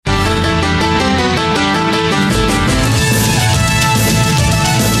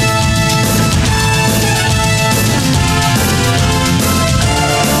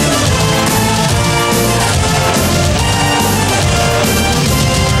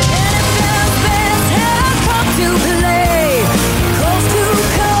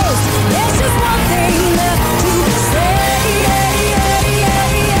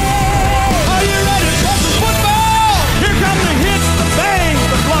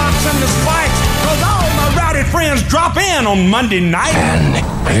friends drop in on Monday night. And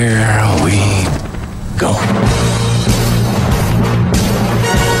here we go.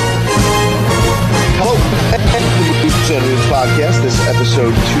 Hello, News Podcast. This is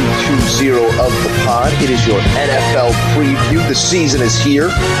episode 220 of the pod. It is your NFL preview. The season is here.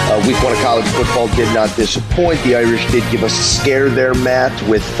 Week 1 of college football did not disappoint. The Irish did give us a scare there, Matt,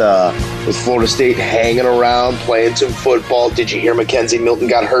 with Florida State hanging around, playing some football. Did you hear Mackenzie Milton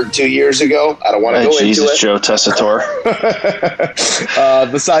got hurt 2 years ago? I don't want to go into it. Joe Tessitore.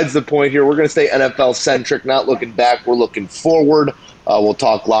 Besides the point here, we're going to stay NFL-centric, not looking back. We're looking forward. We'll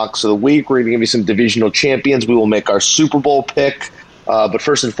talk locks of the week. We're going to give you some divisional champions. We will make our Super Bowl pick. But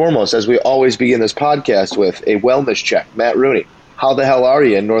first and foremost, as we always begin this podcast with a wellness check, Matt Rooney, how the hell are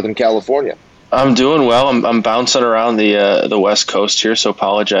you in Northern California? I'm doing well. I'm bouncing around the West Coast here, so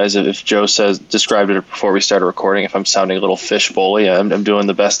apologize if Joe described it before we started recording. If I'm sounding a little fishbowl-y, I'm doing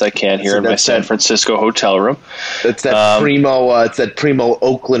the best I can here in my San Francisco hotel room. It's that primo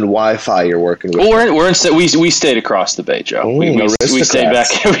Oakland Wi-Fi you're working with. Well, we stayed across the bay, Joe. We stayed back.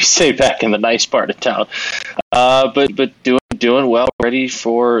 We stayed back in the nice part of town. But doing well, ready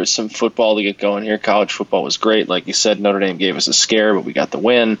for some football to get going here. College football was great. Like you said, Notre Dame gave us a scare, but we got the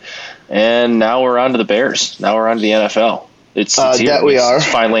win. And now we're on to the Bears. Now we're on to the NFL. It's here. That we are. It's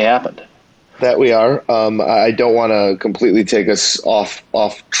finally happened. That we are. I don't want to completely take us off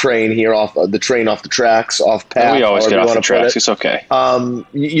train here, off the tracks, off path. We always get off the tracks. It's okay.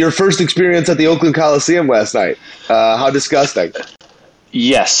 Your first experience at the Oakland Coliseum last night. How disgusting.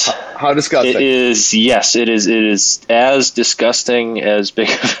 Yes. How disgusting? It is. Yes, it is. It is as disgusting, as big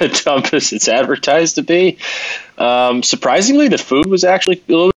of a dump as it's advertised to be. Surprisingly, the food was actually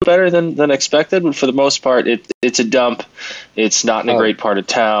a little bit better than expected, but for the most part, it's a dump. It's not in a great part of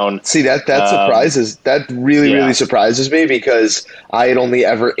town. See, that surprises. That really surprises me, because I had only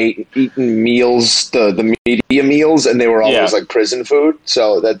ever eaten meals, the media meals, and they were always like prison food.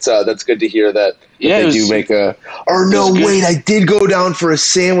 So that's good to hear that they do make a. Or no, wait, I did go down for a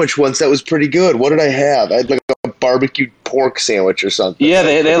sandwich once. That was pretty good. What did I have? I had like a barbecued pork sandwich or something. Yeah,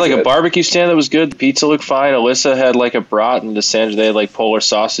 they had like a barbecue stand that was good. The pizza looked fine. Alyssa had like a brat, and DeSandra, they had like polar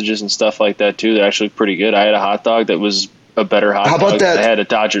sausages and stuff like that too. They're actually pretty good. I had a hot dog that was a better hot dog than I had at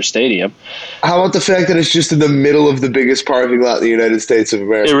Dodger Stadium. How about the fact that it's just in the middle of the biggest parking lot in the United States of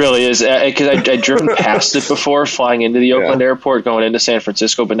America? It really is, because I'd driven past it before, flying into the Oakland airport, going into San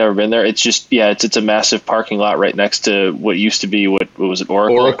Francisco, but never been there. It's just, it's a massive parking lot right next to what used to be, what was it,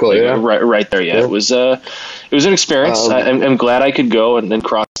 Oracle? Oracle, right there, yeah. It was an experience. I'm glad I could go and then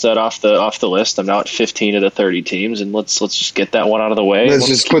cross that off the list. I'm now at 15 of the 30 teams, and let's just get that one out of the way. Let's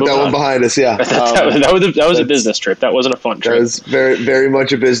just put that one behind us, yeah. That was a business trip. That wasn't a fun trip. That was very, very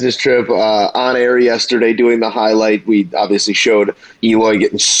much a business trip. On air yesterday, doing the highlight, we obviously showed Eloy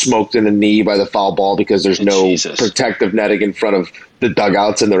getting smoked in the knee by the foul ball because there's no protective netting in front of the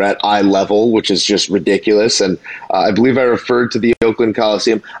dugouts, and they're at eye level, which is just ridiculous. And I believe I referred to the Oakland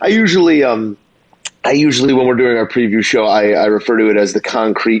Coliseum. I usually, when we're doing our preview show, I refer to it as the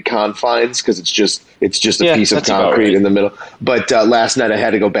concrete confines, because it's just a piece of concrete in the middle. But last night I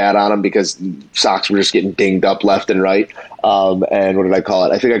had to go bad on them because Sox were just getting dinged up left and right. And what did I call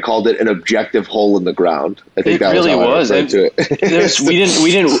it? I think I called it an objective hole in the ground. I think that really was.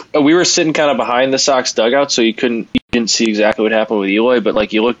 We were sitting kind of behind the Sox dugout, so you didn't see exactly what happened with Eloy, but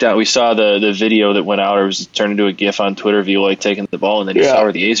like you looked out, we saw the video that went out, or was turned into a GIF on Twitter of Eloy taking the ball, and then you saw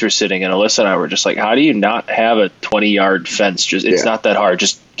where the A's were sitting, and Alyssa and I were just like, how do you not have a 20-yard fence? It's not that hard.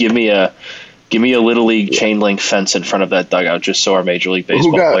 Just give me a Little League chain link fence in front of that dugout, just so our Major League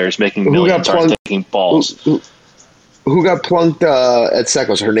Baseball players making millions aren't taking balls. Who got plunked at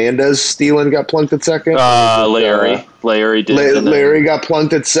second? Was Hernandez Steelan got plunked at second? Larry did. Larry got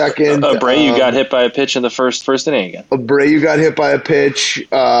plunked at second. Abreu got hit by a pitch in the first inning again. Abreu got hit by a pitch.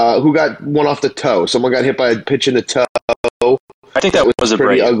 Who got one off the toe? Someone got hit by a pitch in the toe. I think that was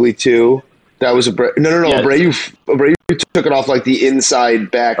pretty Abreu. Ugly too. That was Abreu. No. Yeah. Abreu took it off like the inside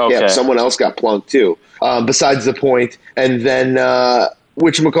back hip. Someone else got plunked too. Besides the point, and then.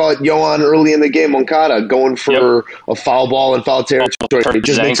 Whatchamacallit, Yohan early in the game, Moncada going for a foul ball in foul territory. He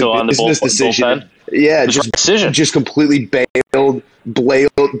just makes a business decision. Yeah, just completely bailed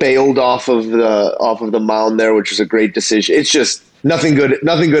off of the mound there, which was a great decision. It's just nothing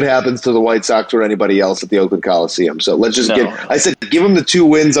good happens to the White Sox or anybody else at the Oakland Coliseum. So let's just give them the 2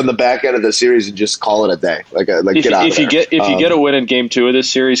 wins on the back end of the series and just call it a day. If you get a win in Game 2 of this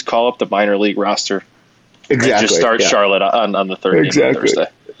series, call up the minor league roster. Exactly. And just start Charlotte on the third game on Thursday.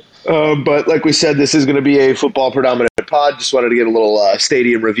 But like we said, this is going to be a football predominant pod. Just wanted to get a little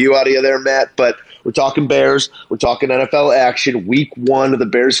stadium review out of you there, Matt. But We're talking Bears. We're talking NFL action. Week 1 of the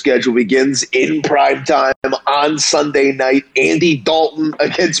Bears schedule begins in prime time on Sunday night. Andy Dalton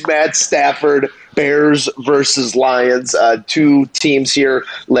against Matt Stafford. Bears versus Lions. 2 teams here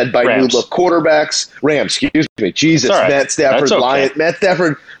led by Rams. new look quarterbacks. Rams, excuse me. Jesus, right. Matt Stafford, Okay. Lions. Matt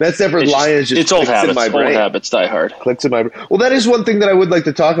Stafford, Lions just it's old clicks in my habits. Old brain. habits die hard. Clicks in my brain. Well, that is one thing that I would like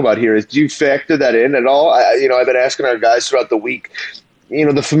to talk about here. Is do you factor that in at all? I've been asking our guys throughout the week.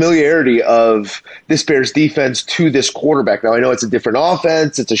 The familiarity of this Bears defense to this quarterback. Now, I know it's a different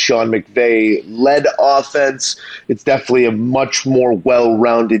offense. It's a Sean McVay-led offense. It's definitely a much more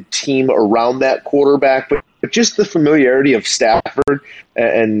well-rounded team around that quarterback. But just the familiarity of Stafford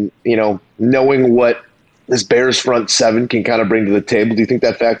and knowing what this Bears front 7 can kind of bring to the table. Do you think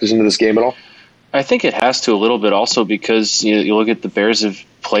that factors into this game at all? I think it has to a little bit also because you look at the Bears have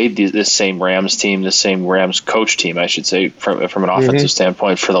played this same Rams team, this same Rams coach team, I should say, from an offensive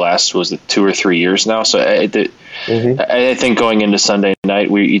standpoint for the last, 2 or 3 years now. So I think going into Sunday night,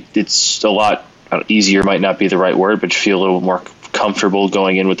 it's a lot easier, might not be the right word, but you feel a little more comfortable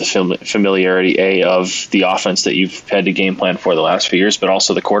going in with the familiarity of the offense that you've had to game plan for the last few years, but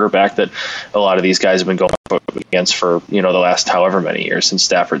also the quarterback that a lot of these guys have been going against for the last however many years since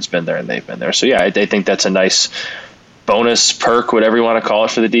Stafford's been there and they've been there. So yeah, I think that's a nice bonus, perk, whatever you want to call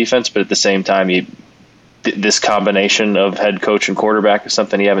it for the defense. But at the same time, this combination of head coach and quarterback is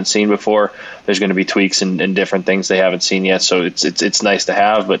something you haven't seen before. There's going to be tweaks and different things they haven't seen yet. So it's nice to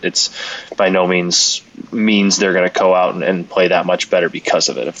have, but it's by no means they're going to go out and play that much better because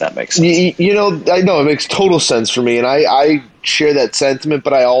of it, if that makes sense. I know it makes total sense for me, and I share that sentiment,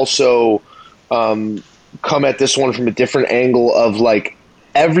 but I also come at this one from a different angle of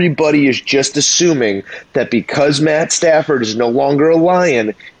everybody is just assuming that because Matt Stafford is no longer a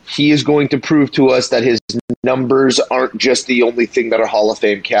Lion, he is going to prove to us that his numbers aren't just the only thing that are Hall of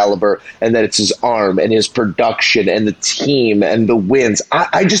Fame caliber, and that it's his arm and his production and the team and the wins.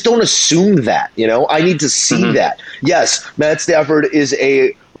 I just don't assume that, I need to see that. Yes, Matt Stafford is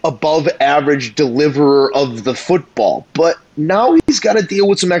a above average deliverer of the football, but now he's got to deal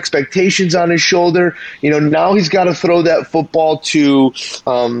with some expectations on his shoulder. Now he's got to throw that football to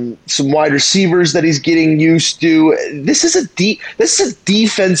some wide receivers that he's getting used to. This is a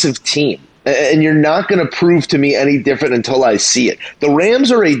defensive team, and you're not going to prove to me any different until I see it. The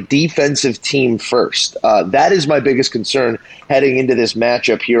Rams are a defensive team first. That is my biggest concern heading into this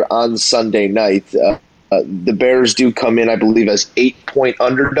matchup here on Sunday night. The Bears do come in, I believe, as 8-point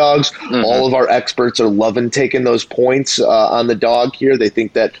underdogs. All of our experts are loving taking those points on the dog here. They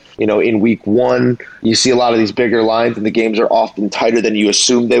think that, in week 1, you see a lot of these bigger lines, and the games are often tighter than you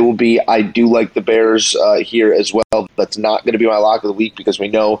assume they will be. I do like the Bears here as well. That's not going to be my lock of the week because we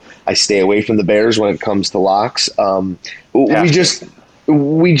know I stay away from the Bears when it comes to locks. It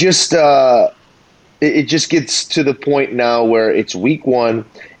just gets to the point now where it's week 1.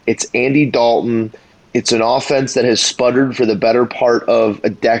 It's Andy Dalton. It's an offense that has sputtered for the better part of a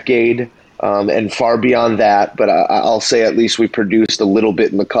decade and far beyond that. But I'll say at least we produced a little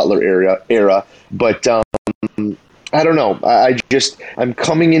bit in the Cutler era. But I don't know. I'm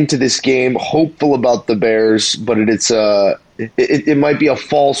coming into this game hopeful about the Bears, but it might be a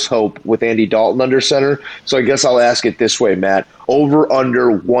false hope with Andy Dalton under center. So I guess I'll ask it this way, Matt. Over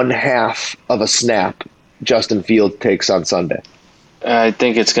under 1/2 of a snap Justin Fields takes on Sunday. I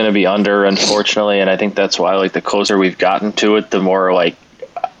think it's going to be under, unfortunately, and I think that's why, the closer we've gotten to it, the more,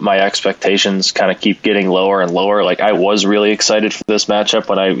 my expectations kind of keep getting lower and lower. I was really excited for this matchup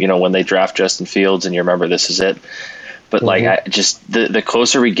when they draft Justin Fields, and you remember this is it. But, the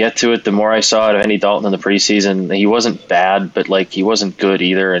closer we get to it, the more I saw it of Andy Dalton in the preseason. He wasn't bad, but, he wasn't good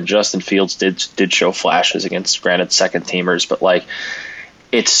either, and Justin Fields did show flashes against, granted, second-teamers, but,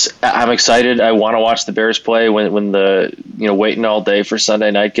 I'm excited. I want to watch the Bears play when the waiting all day for Sunday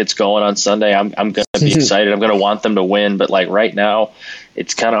night gets going on Sunday. I'm going to be excited. I'm going to want them to win, but right now,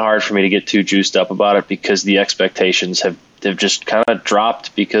 it's kind of hard for me to get too juiced up about it because the expectations have just kind of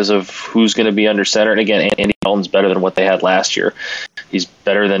dropped because of who's going to be under center. And again, Andy Dalton's better than what they had last year. He's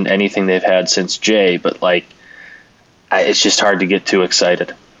better than anything they've had since Jay, but it's just hard to get too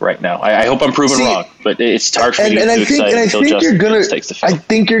excited right now. I hope I'm proven wrong, but it's hard for me to get too excited until Justin Fields takes the field. I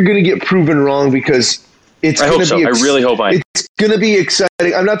think you're going to get proven wrong because it's I hope so. I really hope I am. It's going to be exciting.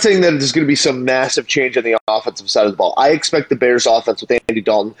 I'm not saying that there's going to be some massive change on the offensive side of the ball. I expect the Bears offense with Andy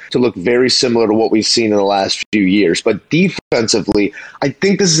Dalton to look very similar to what we've seen in the last few years. But defensively, I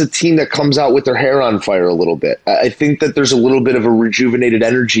think this is a team that comes out with their hair on fire a little bit. I think that there's a little bit of a rejuvenated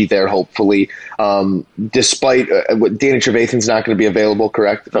energy there, hopefully, despite what Danny Trevathan's not going to be available,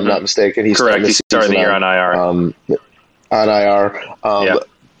 correct? If I'm not mistaken. Correct. He's starting the year on IR. On IR. Yep.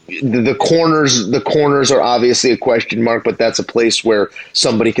 the corners are obviously a question mark, but that's a place where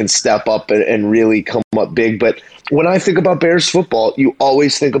somebody can step up and really come up big. But when I think about Bears football, you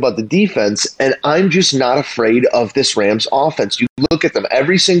always think about the defense, and I'm just not afraid of this Rams offense. You look at them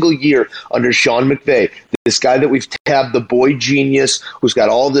every single year under Sean McVay, this guy that we've tabbed the boy genius who's got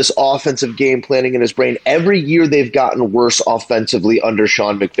all this offensive game planning in his brain. Every year they've gotten worse offensively under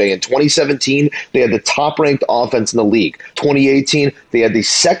Sean McVay. In 2017, they had the top-ranked offense in the league. 2018, they had the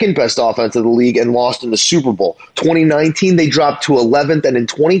second-best offense in the league and lost in the Super Bowl. 2019, they dropped to 11th, and in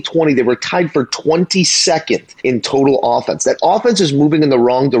 2020, they were tied for 22nd in total offense. That offense is moving in the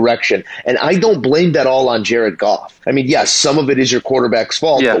wrong direction, and I don't blame that all on Jared Goff. I mean, yes, some of it is your quarterback's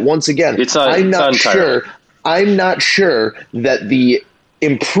fault, but once again, I'm not sure that the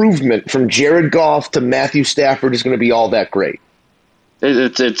improvement from Jared Goff to Matthew Stafford is going to be all that great.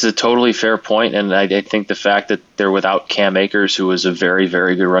 It's a totally fair point, and I think the fact that they're without Cam Akers, who was a very,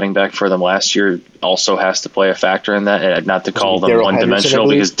 very good running back for them last year, also has to play a factor in that. And not to call them one-dimensional,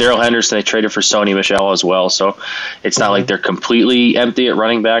 because Darrell Henderson, they traded for Sony Michel as well, so it's not like they're completely empty at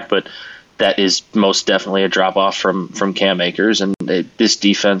running back, but that is most definitely a drop-off from Cam Akers. And this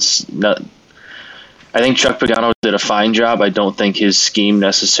defense, I think Chuck Pagano did a fine job. I don't think his scheme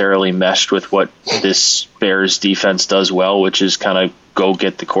necessarily meshed with what this Bears defense does well, which is kind of go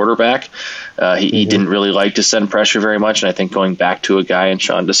get the quarterback. He didn't really like to send pressure very much, and I think going back to a guy in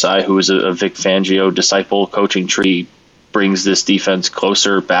Sean Desai, who is a Vic Fangio disciple coaching tree, brings this defense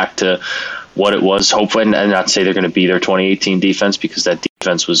closer back to what it was. Hopefully, and not to say they're going to be their 2018 defense, because that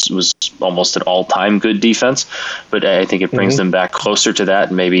defense was almost an all-time good defense, but I think it brings them back closer to that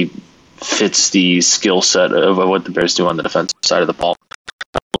and maybe fits the skill set of what the Bears do on the defensive side of the ball.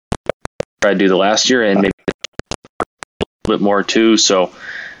 I do the last year, and maybe a little bit more too. So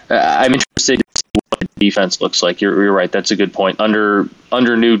I'm interested to see what the defense looks like. You're right. That's a good point. Under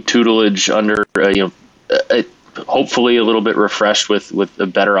new tutelage, hopefully a little bit refreshed with a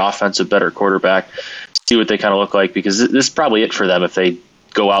better offense, a better quarterback. See what they kind of look like, because this is probably it for them if they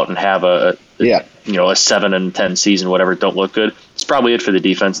go out and have a 7-10 season, whatever, don't look good. It's probably it for the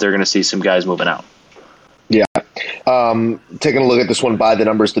defense. They're going to see some guys moving out. Yeah. Taking a look at this one by the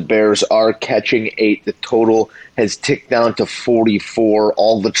numbers, the Bears are catching 8. The total has ticked down to 44.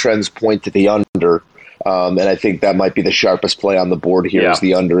 All the trends point to the under. And I think that might be the sharpest play on the board here is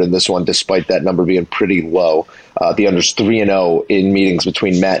the under in this one, despite that number being pretty low. The under's 3-0 in meetings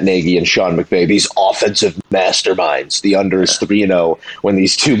between Matt Nagy and Sean McVay. These offensive masterminds. The under is 3-0 when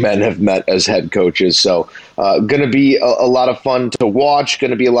these two men have met as head coaches. So going to be a lot of fun to watch.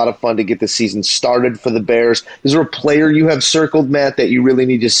 Going to be a lot of fun to get the season started for the Bears. Is there a player you have circled, Matt, that you really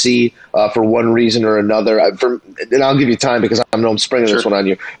need to see for one reason or another? And I'll give you time because I know I'm springing this one on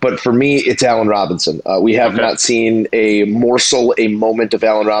you. But for me, it's Allen Robinson. We have not seen a morsel, a moment of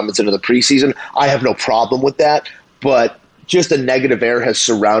Allen Robinson in the preseason. I have no problem with that, but just a negative air has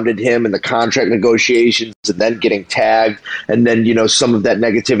surrounded him in the contract negotiations and then getting tagged. And then, some of that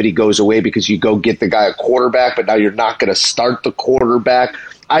negativity goes away because you go get the guy a quarterback, but now you're not going to start the quarterback.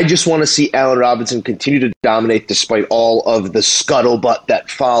 I just want to see Allen Robinson continue to dominate despite all of the scuttlebutt that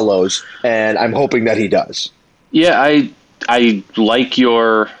follows, and I'm hoping that he does. Yeah, I like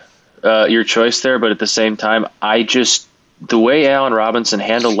your choice there, but at the same time, the way Allen Robinson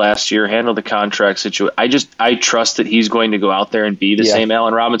handled last year, handled the contract situation, I trust that he's going to go out there and be the same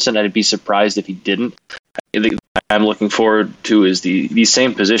Allen Robinson. I'd be surprised if he didn't. The I'm looking forward to is the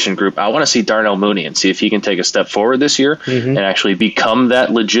same position group. I want to see Darnell Mooney and see if he can take a step forward this year and actually become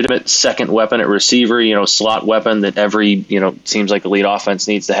that legitimate second weapon at receiver, slot weapon that every, seems like elite offense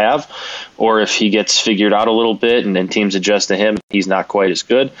needs to have. Or if he gets figured out a little bit and then teams adjust to him, he's not quite as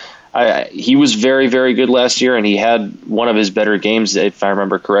good. He was very, very good last year, and he had one of his better games, if I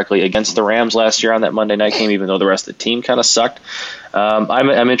remember correctly, against the Rams last year on that Monday night game, even though the rest of the team kind of sucked.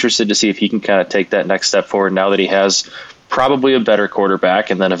 I'm interested to see if he can kind of take that next step forward now that he has probably a better quarterback,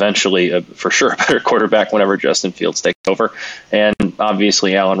 and then eventually, for sure, a better quarterback whenever Justin Fields takes over. And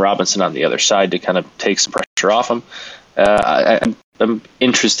obviously Allen Robinson on the other side to kind of take some pressure off him. I'm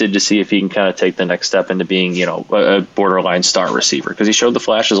interested to see if he can kind of take the next step into being, a borderline star receiver, because he showed the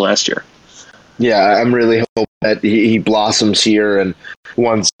flashes last year. Yeah, I'm really hoping that he blossoms here, and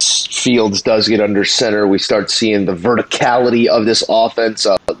once Fields does get under center, we start seeing the verticality of this offense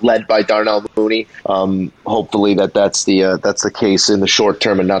led by Darnell Mooney. Hopefully that's the case in the short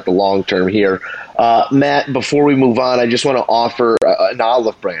term and not the long term here. Matt, before we move on, I just want to offer an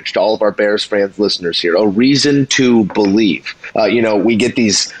olive branch to all of our Bears fans listeners here, a reason to believe. We get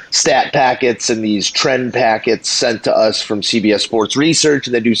these stat packets and these trend packets sent to us from CBS Sports Research,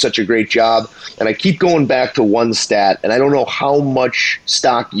 and they do such a great job. And I keep going back to one stat, and I don't know how much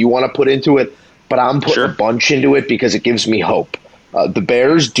stock you want to put into it, but I'm putting a bunch into it because it gives me hope. The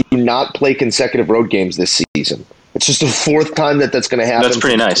Bears do not play consecutive road games this season. It's just the fourth time that's going to happen. That's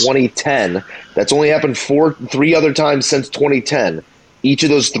pretty nice. 2010. That's only happened three other times since 2010. Each of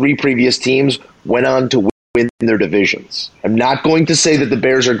those three previous teams went on to win their divisions. I'm not going to say that the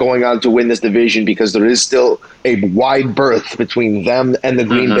Bears are going on to win this division because there is still a wide berth between them and the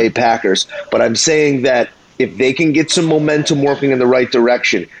Green Bay Packers. But I'm saying that if they can get some momentum working in the right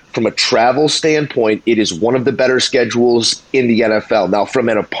direction, from a travel standpoint, it is one of the better schedules in the NFL. Now, from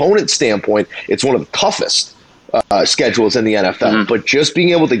an opponent standpoint, it's one of the toughest schedules in the NFL. But just being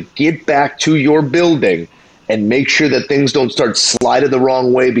able to get back to your building and make sure that things don't start sliding the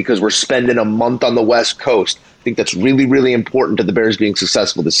wrong way because we're spending a month on the West Coast, I think that's really, really important to the Bears being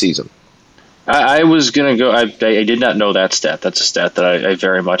successful this season. I was going to go – I did not know that stat. That's a stat that I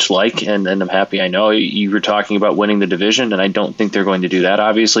very much like, and I'm happy I know. You were talking about winning the division, and I don't think they're going to do that,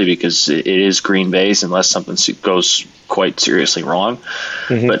 obviously, because it is Green Bay's unless something goes quite seriously wrong.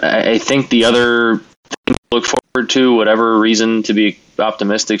 But I think the other thing to look forward to, whatever reason to be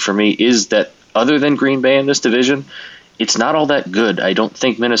optimistic for me, is that other than Green Bay in this division, it's not all that good. I don't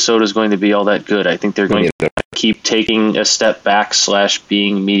think Minnesota is going to be all that good. I think they're going to keep taking a step back /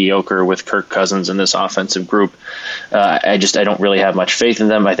 being mediocre with Kirk Cousins in this offensive group. I don't really have much faith in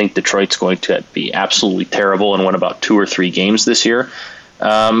them. I think Detroit's going to be absolutely terrible and win about 2 or 3 games this year.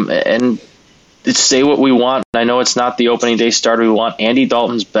 And say what we want. I know it's not the opening day starter we want. Andy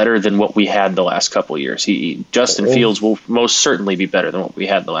Dalton's better than what we had the last couple of years. Justin Fields will most certainly be better than what we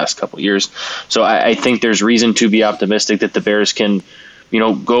had the last couple of years. So I think there's reason to be optimistic that the Bears can,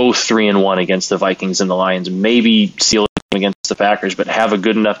 go 3-1 against the Vikings and the Lions, maybe seal it against the Packers, but have a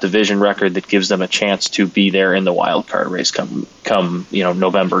good enough division record that gives them a chance to be there in the wild card race come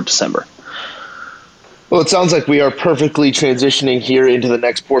November, December. Well, it sounds like we are perfectly transitioning here into the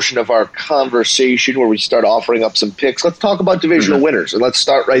next portion of our conversation where we start offering up some picks. Let's talk about divisional winners, and let's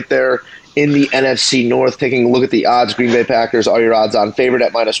start right there in the NFC North, taking a look at the odds. Green Bay Packers are your odds-on favorite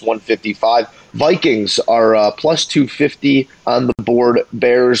at -155. Vikings are plus 250 on the board.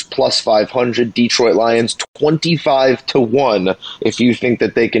 Bears plus 500. Detroit Lions 25-1 if you think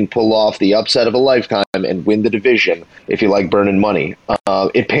that they can pull off the upset of a lifetime and win the division if you like burning money.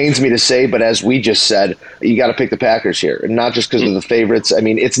 It pains me to say, but as we just said, you got to pick the Packers here, and not just because of the favorites. I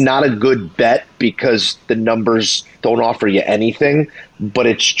mean, it's not a good bet because the numbers don't offer you anything, but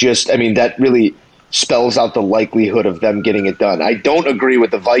it's just, that really spells out the likelihood of them getting it done. I don't agree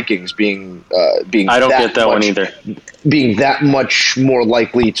with the Vikings being I don't get that one either. Being that much more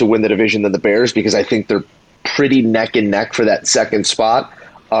likely to win the division than the Bears, because I think they're pretty neck and neck for that second spot.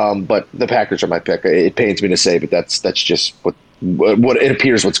 But the Packers are my pick. It pains me to say, but that's just what it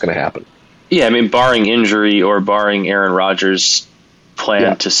appears what's going to happen. Yeah, barring injury or barring Aaron Rodgers'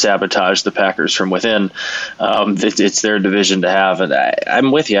 plan to sabotage the Packers from within, it's their division to have. And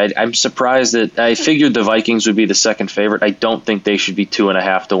I'm with you. I'm surprised that I figured the Vikings would be the second favorite. I don't think they should be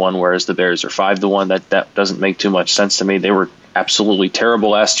 2.5-1, whereas the Bears are 5-1. That doesn't make too much sense to me. They were absolutely terrible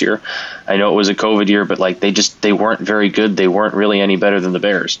last year. I know it was a COVID year, but they weren't very good. They weren't really any better than the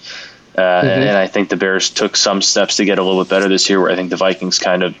Bears. And I think the Bears took some steps to get a little bit better this year, where I think the Vikings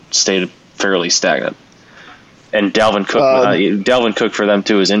kind of stayed fairly stagnant. And Dalvin Cook for them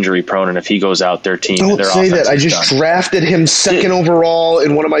too is injury prone, and if he goes out, their team. Don't say that. I just drafted him second overall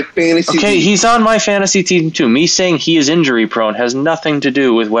in one of my fantasy. Okay, teams. He's on my fantasy team too. Me saying he is injury prone has nothing to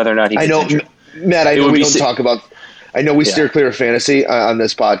do with whether or not he gets injured. Matt. I know we don't talk about. I know we steer clear of fantasy on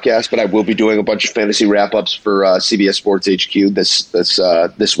this podcast, but I will be doing a bunch of fantasy wrap-ups for CBS Sports HQ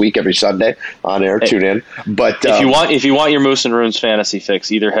this week every Sunday on air. Tune in. But if you want your Moose and Runes fantasy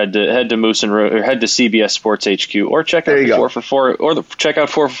fix, either head to Moose and Runes, or head to CBS Sports HQ, or check out 4for4 or check out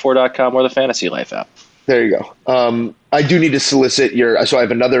 4for4.com or the Fantasy Life app. There you go. I do need to solicit your. So I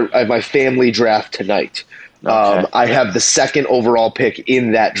have my family draft tonight. Okay. I have the second overall pick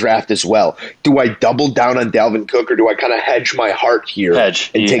in that draft as well. Do I double down on Dalvin Cook, or do I kind of hedge my heart here and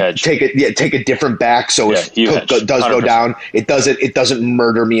take a different back so if Cook does 100%. Go down, it doesn't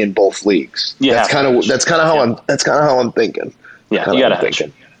murder me in both leagues? That's kind of how I'm thinking. Yeah, you got to hedge.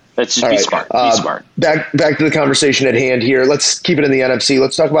 Let's just be smart. Be smart. Back to the conversation at hand here. Let's keep it in the NFC.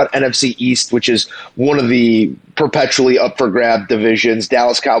 Let's talk about NFC East, which is one of the perpetually up for grab divisions.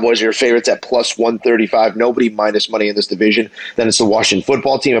 Dallas Cowboys are your favorites at plus 135. Nobody minus money in this division. Then it's the Washington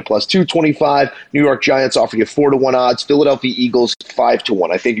Football Team at plus 225. New York Giants offer you 4-1 odds. Philadelphia Eagles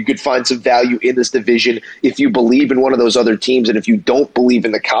 5-1. I think you could find some value in this division if you believe in one of those other teams. And if you don't believe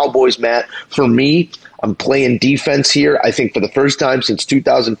in the Cowboys, Matt, for me, I'm playing defense here. I think for the first time since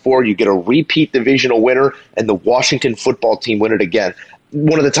 2004, you get a repeat divisional winner, and the Washington Football Team win it again.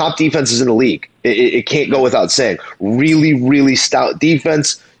 one of the top defenses in the league. It can't go without saying. Really, really stout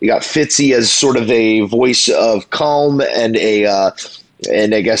defense. You got Fitzy as sort of a voice of calm and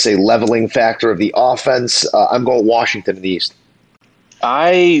I guess a leveling factor of the offense. I'm going Washington in the East.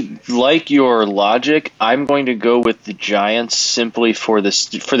 I like your logic. I'm going to go with the Giants simply for the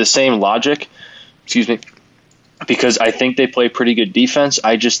same logic. Excuse me. Because I think they play pretty good defense.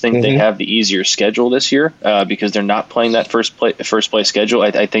 I just think they have the easier schedule this year because they're not playing that first place schedule.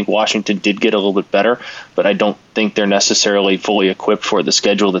 I think Washington did get a little bit better, but I don't think they're necessarily fully equipped for the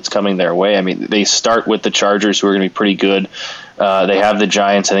schedule that's coming their way. I mean, they start with the Chargers, who are going to be pretty good. They have the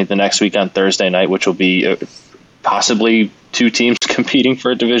Giants, I think, the next week on Thursday night, which will be possibly two teams competing for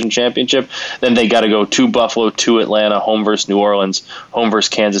a division championship. Then they got to go to Buffalo, to Atlanta, home versus New Orleans, home versus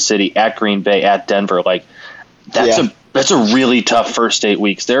Kansas City, at Green Bay, at Denver. Like, that's a really tough first 8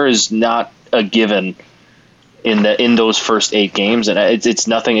 weeks. There is not a given in those first 8 games, and it's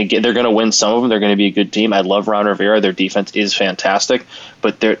nothing. Again, they're going to win some of them. They're going to be a good team. I love Ron Rivera. Their defense is fantastic,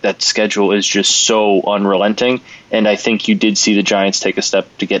 but that schedule is just so unrelenting. And I think you did see the Giants take a step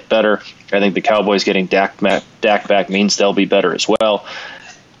to get better. I think the Cowboys getting Dak back means they'll be better as well.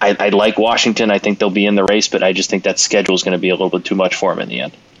 I like Washington. I think they'll be in the race, but I just think that schedule is going to be a little bit too much for them in the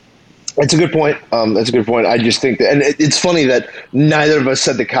end. That's a good point. I just think that, and it's funny that neither of us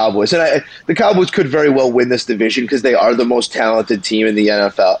said the Cowboys. And the Cowboys could very well win this division because they are the most talented team in the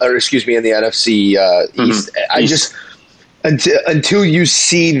NFL, or excuse me, in the NFC East. I just until you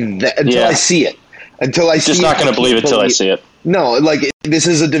see that, I see it, just not going to believe it till I see it. No, like this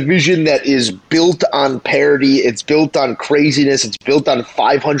is a division that is built on parity. It's built on craziness. It's built on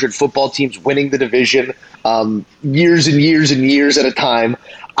 500 football teams winning the division years and years and years at a time.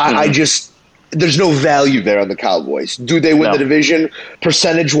 I just there's no value there on the Cowboys. Do they win the division?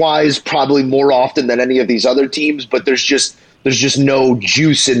 Percentage-wise, probably more often than any of these other teams, but there's just no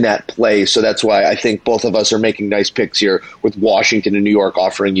juice in that play. So that's why I think both of us are making nice picks here with Washington and New York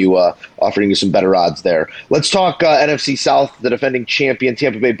offering you some better odds there. Let's talk NFC South. The defending champion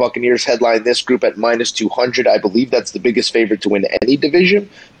Tampa Bay Buccaneers headline this group at -200. I believe that's the biggest favorite to win any division,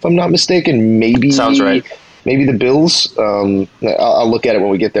 if I'm not mistaken. Maybe sounds right. Maybe the Bills. I'll look at it when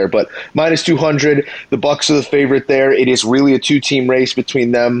we get there. But -200, the Bucs are the favorite there. It is really a two-team race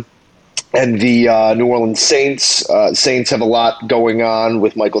between them and the New Orleans Saints. Saints have a lot going on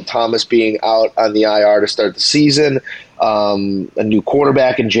with Michael Thomas being out on the IR to start the season. A new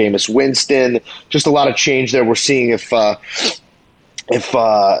quarterback in Jameis Winston. Just a lot of change there. We're seeing if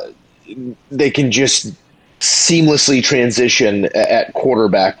they can just seamlessly transition at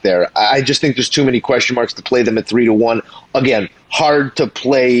quarterback there. I just think there's too many question marks to play them at 3-1. Again, hard to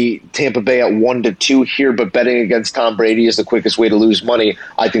play Tampa Bay at 1-2 here, but betting against Tom Brady is the quickest way to lose money.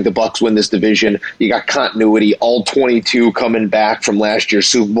 I think the Bucs win this division. You got continuity. All 22 coming back from last year's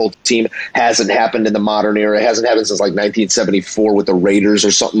Super Bowl team. Hasn't happened in the modern era. It hasn't happened since like 1974 with the Raiders or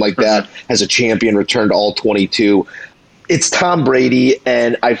something like that. Has a champion returned all 22. It's Tom Brady,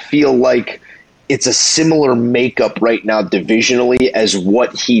 and I feel like it's a similar makeup right now divisionally as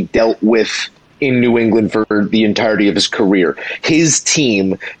what he dealt with in New England for the entirety of his career. His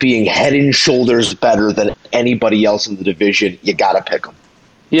team being head and shoulders better than anybody else in the division, you got to pick them.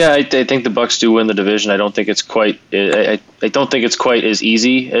 Yeah, I think the Bucs do win the division. I don't think it's quite. I don't think it's quite as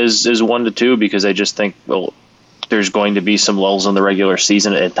easy as 1-2 because I just think there's going to be some lulls in the regular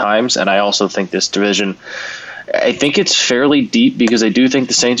season at times, and I also think this division. I think it's fairly deep because I do think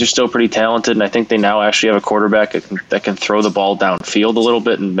the Saints are still pretty talented, and I think they now actually have a quarterback that can throw the ball downfield a little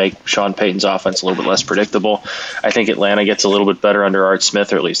bit and make Sean Payton's offense a little bit less predictable. I think Atlanta gets a little bit better under Art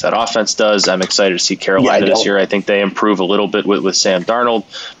Smith, or at least that offense does. I'm excited to see Carolina this year. I think they improve a little bit with Sam Darnold,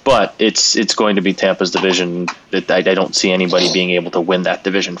 but it's going to be Tampa's division. I don't see anybody being able to win that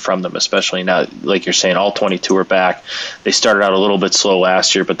division from them, especially now, like you're saying, all 22 are back. They started out a little bit slow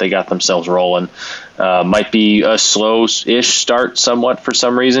last year, but they got themselves rolling. Might be a slow-ish start somewhat for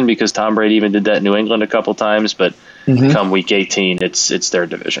some reason because Tom Brady even did that in New England a couple times, but come week 18, it's their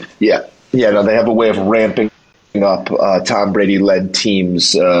division. Yeah, no, they have a way of ramping up Tom Brady-led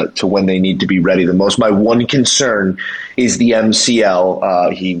teams to when they need to be ready the most. My one concern is the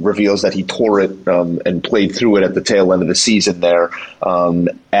MCL. He reveals that he tore it and played through it at the tail end of the season there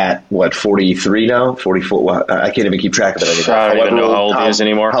at, 43 now? 44? I can't even keep track of it anymore. I don't even know how old he is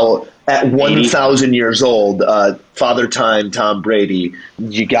anymore. At 1,000 years old, Father Time, Tom Brady,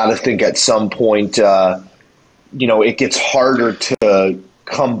 you got to think at some point, it gets harder to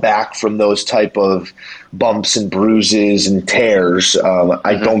come back from those type of bumps and bruises and tears.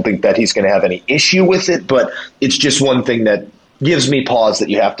 I don't think that he's going to have any issue with it, but it's just one thing that gives me pause that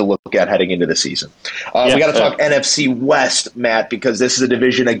you have to look at heading into the season. We got to talk NFC West, Matt, because this is a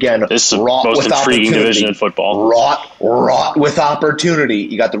division, again, this is wrought the most with intriguing opportunity. division in football. Wrought with opportunity.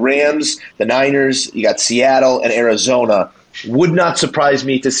 You got the Rams, the Niners, you got Seattle, and Arizona. Would not surprise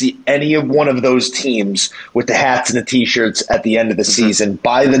me to see any of one of those teams with the hats and the T-shirts at the end of the season.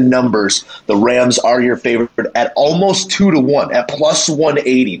 By the numbers, the Rams are your favorite at almost 2-1, at plus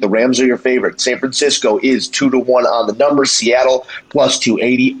 180. The Rams are your favorite. San Francisco is 2-1 on the numbers. Seattle plus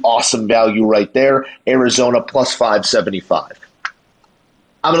 280. Awesome value right there. Arizona plus 575.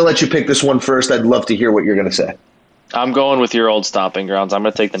 I'm going to let you pick this one first. I'd love to hear what you're going to say. I'm going with your old stomping grounds. I'm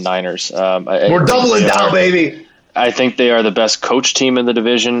going to take the Niners. We're doubling down, baby. I think they are the best coach team in the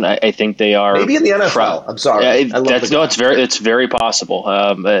division. I think they are maybe in the NFL. I'm sorry. It's very possible.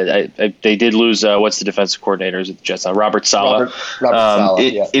 They did lose. What's the defensive coordinator? Is it the Jets? Robert Saleh. Robert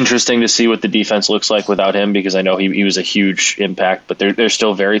Saleh. Interesting to see what the defense looks like without him, because I know he was a huge impact. But they're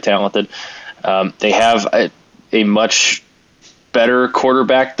still very talented. They have a much better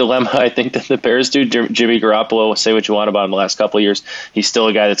quarterback dilemma, I think, than the Bears do. Jimmy Garoppolo, say what you want about him the last couple of years, he's still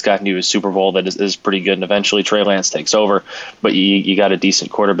a guy that's gotten to a Super Bowl that is pretty good, and eventually Trey Lance takes over. But you got a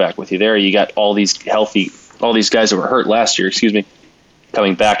decent quarterback with you there. You got all these guys that were hurt last year,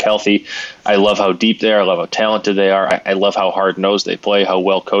 coming back healthy. I love how deep they are. I love how talented they are. I love how hard-nosed they play, how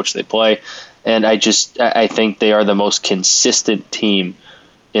well coached they play. And I think they are the most consistent team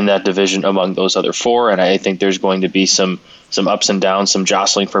in that division among those other four. And I think there's going to be some ups and downs, some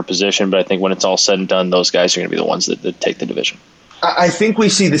jostling for position, but I think when it's all said and done, those guys are going to be the ones that take the division. I think we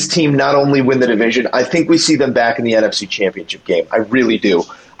see this team not only win the division, I think we see them back in the NFC Championship game. I really do.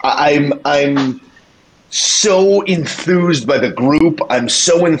 I'm so enthused by the group. I'm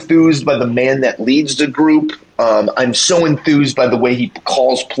so enthused by the man that leads the group. I'm so enthused by the way he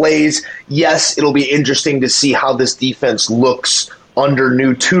calls plays. Yes, it'll be interesting to see how this defense looks under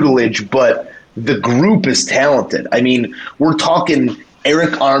new tutelage, but the group is talented. I mean, we're talking Eric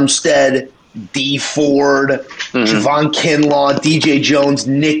Armstead, D Ford, Javon Kinlaw, DJ Jones,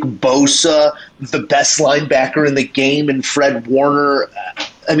 Nick Bosa, the best linebacker in the game, and Fred Warner.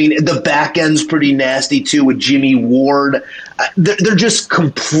 I mean, the back end's pretty nasty, too, with Jimmy Ward. They're just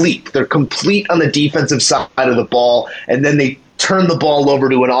complete. They're complete on the defensive side of the ball, and then they turn the ball over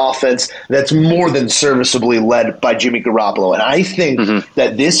to an offense that's more than serviceably led by Jimmy Garoppolo. And I think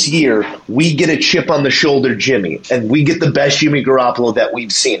that this year we get a chip on the shoulder Jimmy, and we get the best Jimmy Garoppolo that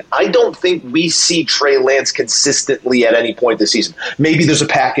we've seen. I don't think we see Trey Lance consistently at any point this season. Maybe there's a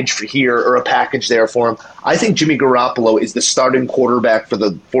package for here or a package there for him. I think Jimmy Garoppolo is the starting quarterback for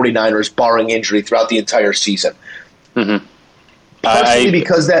the 49ers, barring injury, throughout the entire season. Partially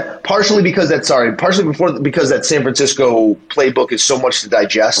because that San Francisco playbook is so much to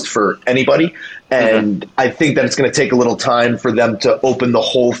digest for anybody, and I think that it's going to take a little time for them to open the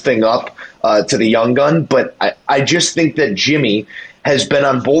whole thing up to the young gun. But I just think that Jimmy has been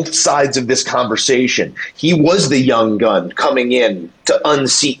on both sides of this conversation. He was the young gun coming in to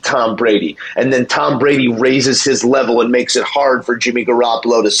unseat Tom Brady, and then Tom Brady raises his level and makes it hard for Jimmy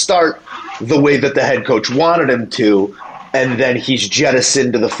Garoppolo to start the way that the head coach wanted him to. And then he's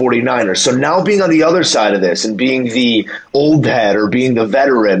jettisoned to the 49ers. So now being on the other side of this and being the old head or being the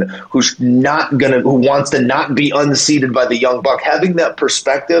veteran who wants to not be unseated by the young buck, having that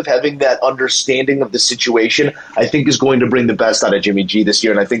perspective, having that understanding of the situation, I think is going to bring the best out of Jimmy G this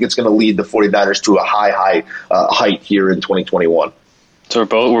year. And I think it's going to lead the 49ers to a high height here in 2021. So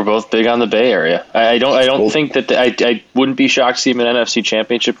we're both big on the Bay Area. I don't think that I wouldn't be shocked to see him in an NFC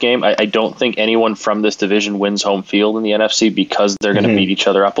Championship game. I don't think anyone from this division wins home field in the NFC because they're going to beat each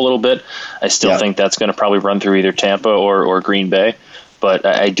other up a little bit. I still think that's going to probably run through either Tampa or Green Bay. But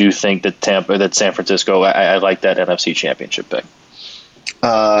I do think that San Francisco. I like that NFC Championship pick.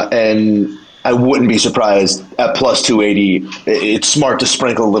 And I wouldn't be surprised at plus 280. It's smart to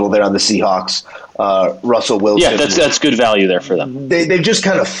sprinkle a little there on the Seahawks. Russell Wilson. Yeah, that's good value there for them. They've just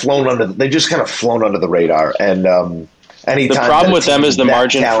kind of flown under the radar. And anytime the problem with them is the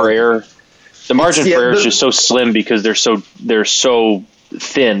margin for error. The margin for error is just so slim because they're so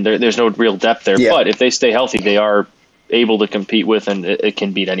thin. There's no real depth there. Yeah. But if they stay healthy, they are able to compete with, and it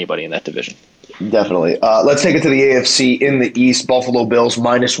can beat anybody in that division. Definitely. Let's take it to the AFC. In the East, Buffalo Bills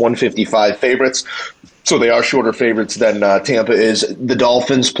minus 155 favorites. So they are shorter favorites than Tampa is. The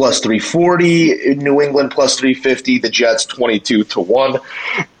Dolphins plus 340, New England plus 350, the Jets 22-1.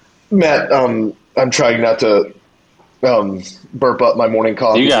 Matt, I'm trying not to burp up my morning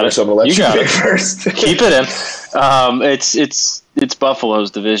coffee. You got it. So I'm going to let you pick first. Keep it in. It's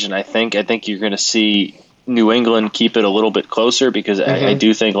Buffalo's division. I think you're going to see New England keep it a little bit closer because I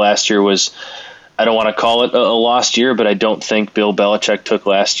do think last year was I don't want to call it a lost year, but I don't think Bill Belichick took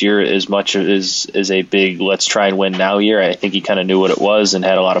last year as much as a big let's try and win now year. I think he kind of knew what it was and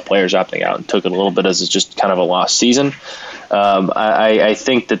had a lot of players opting out and took it a little bit as just kind of a lost season. I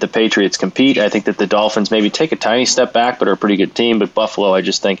think that the Patriots compete. I think that the Dolphins maybe take a tiny step back, but are a pretty good team. But Buffalo, I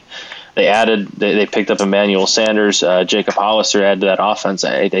just think they picked up Emmanuel Sanders, Jacob Hollister added to that offense.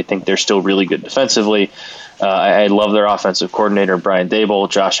 I think they're still really good defensively. I love their offensive coordinator, Brian Daboll.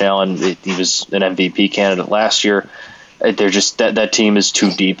 Josh Allen, he was an MVP candidate last year. They're just that team is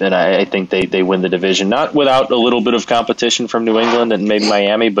too deep, and I think they win the division, not without a little bit of competition from New England and maybe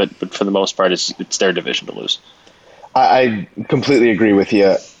Miami, but for the most part, it's their division to lose. I completely agree with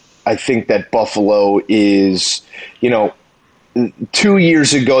you. I think that Buffalo is, 2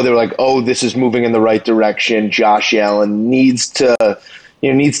 years ago they were like, oh, this is moving in the right direction. Josh Allen needs to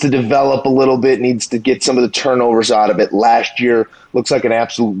develop a little bit, needs to get some of the turnovers out of it. Last year looks like an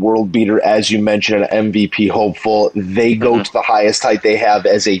absolute world beater, as you mentioned, an MVP hopeful. They go to the highest height they have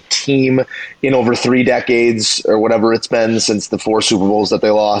as a team in over 3 decades or whatever it's been since the 4 Super Bowls that they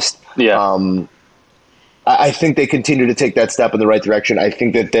lost. Yeah. I think they continue to take that step in the right direction. I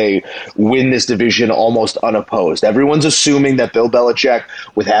think that they win this division almost unopposed. Everyone's assuming that Bill Belichick,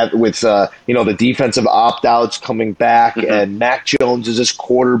 with the defensive opt-outs coming back, and Mac Jones is his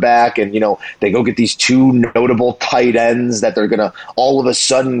quarterback, and they go get these 2 notable tight ends that they're going to all of a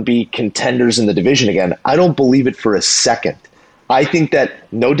sudden be contenders in the division again. I don't believe it for a second. I think that,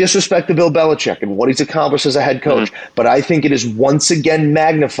 no disrespect to Bill Belichick and what he's accomplished as a head coach, but I think it is once again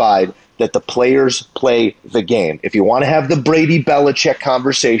magnified that the players play the game. If you want to have the Brady-Belichick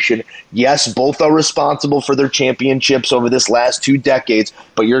conversation, yes, both are responsible for their championships over this last 2 decades,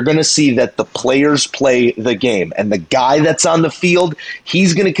 but you're going to see that the players play the game. And the guy that's on the field,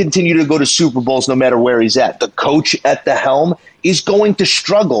 he's going to continue to go to Super Bowls no matter where he's at. The coach at the helm is going to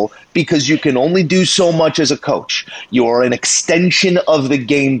struggle because you can only do so much as a coach. You are an extension of the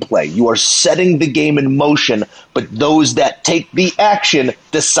gameplay. You are setting the game in motion, but those that take the action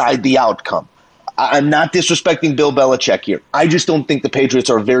decide the outcome. I'm not disrespecting Bill Belichick here. I just don't think the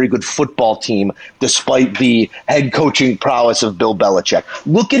Patriots are a very good football team despite the head coaching prowess of Bill Belichick.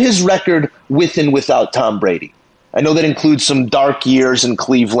 Look at his record with and without Tom Brady. I know that includes some dark years in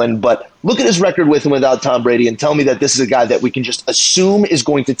Cleveland, but look at his record with and without Tom Brady and tell me that this is a guy that we can just assume is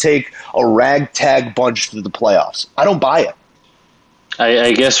going to take a ragtag bunch to the playoffs. I don't buy it.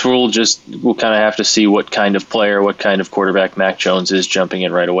 I guess we'll kind of have to see what kind of player, what kind of quarterback Mac Jones is jumping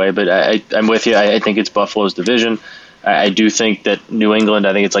in right away. But I'm with you. I think it's Buffalo's division. I do think that New England,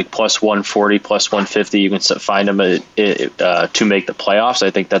 I think it's like plus 140, plus 150. You can find them to make the playoffs.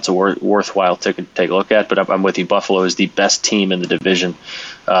 I think that's a worthwhile ticket to take a look at. But I'm with you. Buffalo is the best team in the division.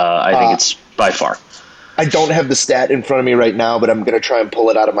 I think it's by far. I don't have the stat in front of me right now, but I'm going to try and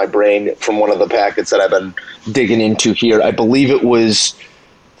pull it out of my brain from one of the packets that I've been digging into here. I believe it was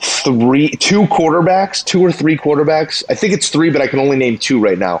 2 or 3 quarterbacks. I think it's 3, but I can only name 2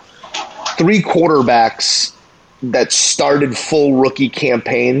 right now. 3 quarterbacks that started full rookie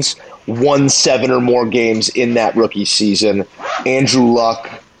campaigns won 7 or more games in that rookie season. Andrew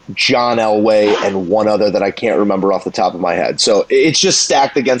Luck, John Elway, and one other that I can't remember off the top of my head. So it's just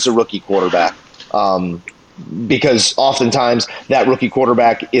stacked against a rookie quarterback. Because oftentimes that rookie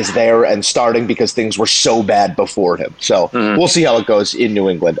quarterback is there and starting because things were so bad before him. So we'll see how it goes in New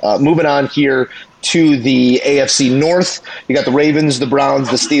England. Moving on here to the AFC North, you got the Ravens, the Browns,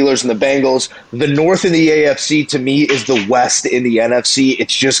 the Steelers, and the Bengals. The North in the AFC to me is the West in the NFC.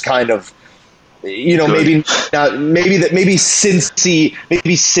 It's just kind of, maybe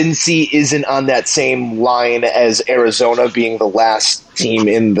Cincy isn't on that same line as Arizona being the last team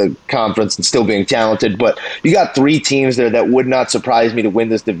in the conference and still being talented, but you got 3 teams there that would not surprise me to win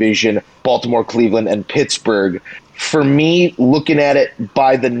this division: Baltimore, Cleveland, and Pittsburgh. For me, looking at it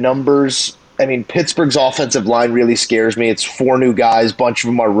by the numbers, I mean, Pittsburgh's offensive line really scares me. It's 4 new guys, bunch of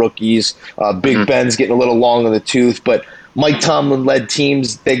them are rookies. Big Ben's getting a little long in the tooth, but Mike Tomlin-led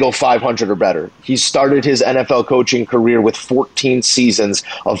teams, they go 500 or better. He started his NFL coaching career with 14 seasons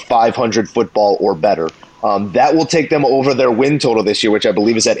of 500 football or better. That will take them over their win total this year, which I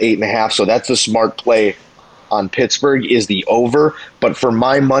believe is at 8.5. So that's a smart play on Pittsburgh, is the over. But for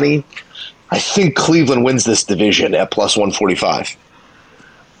my money, I think Cleveland wins this division at plus 145.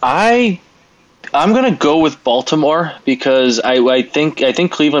 I'm going to go with Baltimore because I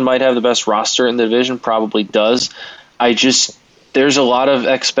think Cleveland might have the best roster in the division, probably does. There's a lot of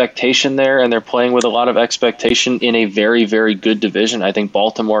expectation there, and they're playing with a lot of expectation in a very, very good division. I think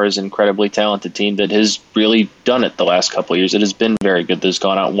Baltimore is an incredibly talented team that has really done it the last couple of years. It has been very good. That's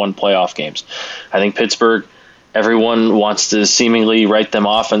gone out and won playoff games. I think Pittsburgh everyone wants to seemingly write them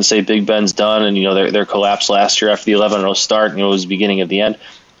off and say Big Ben's done, and their collapse last year after the 11-0 start, it was the beginning of the end.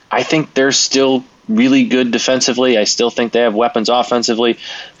 I think they're still really good defensively. I still think they have weapons offensively.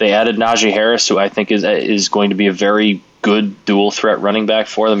 They added Najee Harris, who I think is going to be a very good dual threat running back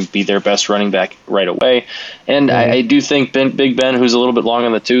for them, be their best running back right away. And I do think Big Ben, who's a little bit long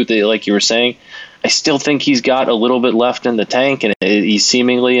on the tooth, like you were saying, I still think he's got a little bit left in the tank, and he's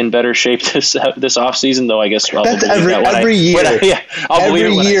seemingly in better shape this offseason, though I guess I'll that's every year. Every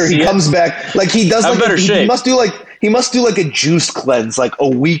year he comes back like he does. He must do like a juice cleanse like a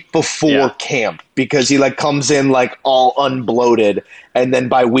week before camp, because he like comes in like all unbloated, and then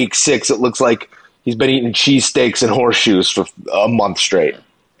by week 6 it looks like he's been eating cheesesteaks and horseshoes for a month straight.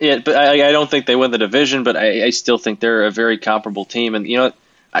 Yeah, but I don't think they win the division, but I still think they're a very comparable team, and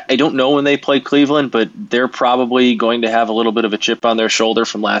I don't know when they play Cleveland, but they're probably going to have a little bit of a chip on their shoulder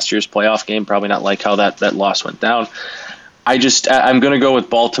from last year's playoff game. Probably not like how that loss went down. I'm going to go with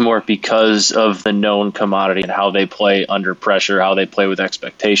Baltimore because of the known commodity and how they play under pressure, how they play with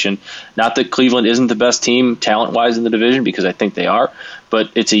expectation. Not that Cleveland isn't the best team talent-wise in the division, because I think they are, but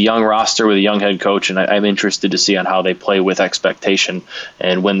it's a young roster with a young head coach, and I'm interested to see on how they play with expectation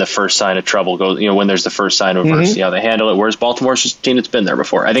and when the first sign of trouble goes, when there's the first sign of adversity, how they handle it, whereas Baltimore's just a team that's been there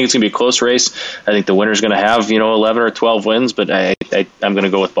before. I think it's going to be a close race. I think the winner's going to have, 11 or 12 wins, but I'm going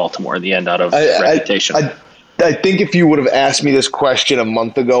to go with Baltimore in the end out of reputation. I think if you would have asked me this question a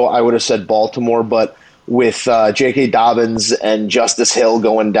month ago, I would have said Baltimore, but with J.K. Dobbins and Justice Hill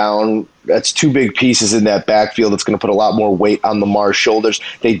going down, that's two big pieces in that backfield. It's going to put a lot more weight on Lamar's shoulders.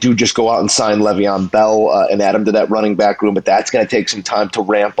 They do just go out and sign Le'Veon Bell and add him to that running back room, but that's going to take some time to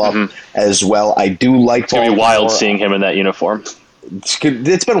ramp up as well. I do like It's going to be wild seeing him in that uniform.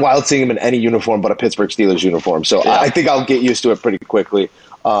 It's been wild seeing him in any uniform but a Pittsburgh Steelers uniform, so I think I'll get used to it pretty quickly.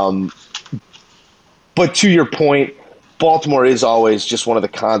 But to your point, Baltimore is always just one of the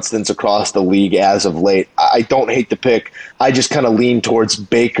constants across the league as of late. I don't hate the pick. I just kind of lean towards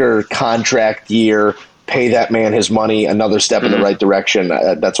Baker contract year, pay that man his money, another step in the right direction.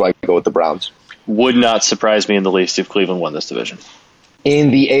 That's why I go with the Browns. Would not surprise me in the least if Cleveland won this division.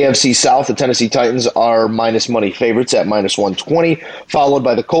 In the AFC South, the Tennessee Titans are minus money favorites at minus 120, followed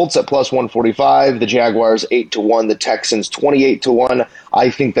by the Colts at plus 145, the Jaguars 8-1, the Texans 28-1.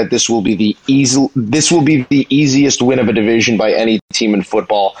 I think that this will be the easiest win of a division by any team in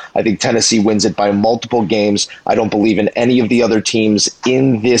football. I think Tennessee wins it by multiple games. I don't believe in any of the other teams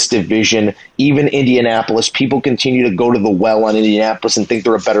in this division, even Indianapolis. People continue to go to the well on Indianapolis and think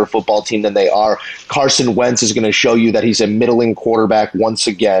they're a better football team than they are. Carson Wentz is going to show you that he's a middling quarterback once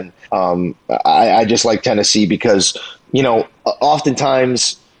again. I just like Tennessee because,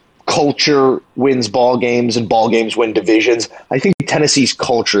 oftentimes culture wins ball games and ball games win divisions. I think Tennessee's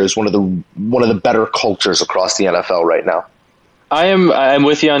culture is one of the better cultures across the NFL right now. I'm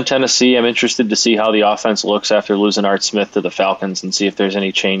with you on Tennessee. I'm interested to see how the offense looks after losing Art Smith to the Falcons and see if there's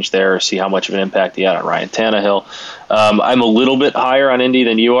any change there or see how much of an impact he had on Ryan Tannehill. I'm a little bit higher on Indy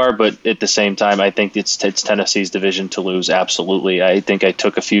than you are, but at the same time, I think it's Tennessee's division to lose, absolutely. I think I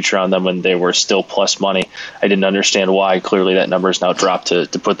took a future on them when they were still plus money. I didn't understand why. Clearly that number is now dropped to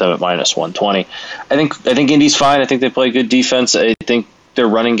put them at minus 120. I think Indy's fine. I think they play good defense. I think their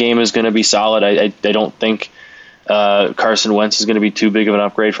running game is going to be solid. I don't think Carson Wentz is going to be too big of an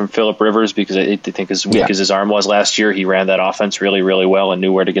upgrade from Phillip Rivers because I think as weak as his arm was last year, he ran that offense really, really well and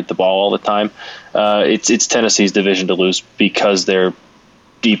knew where to get the ball all the time. It's Tennessee's division to lose because they're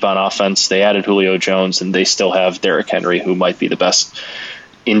deep on offense. They added Julio Jones, and they still have Derrick Henry, who might be the best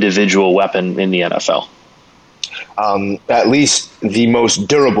individual weapon in the NFL. At least the most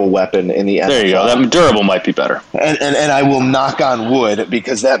durable weapon in the NFL. There you go. That durable might be better. And I will knock on wood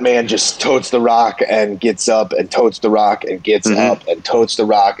because that man just totes the rock and gets up and totes the rock and gets up and totes the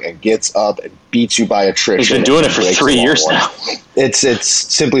rock and gets up and beats you by attrition. He's been doing it for 3 years now. It's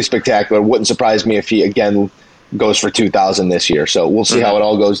simply spectacular. Wouldn't surprise me if he again goes for 2,000 this year. So we'll see how it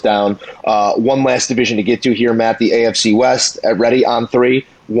all goes down. One last division to get to here, Matt, the AFC West. Ready on 3.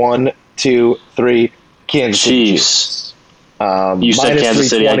 1, 2, 3. Kansas City Chiefs. You said Kansas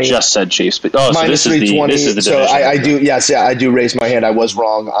City. I just said Chiefs. But so this is the division. So I do raise my hand. I was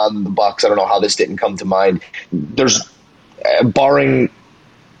wrong on the Bucs. I don't know how this didn't come to mind. There's barring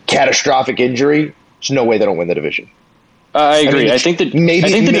catastrophic injury, there's no way they don't win the division. I agree. I think the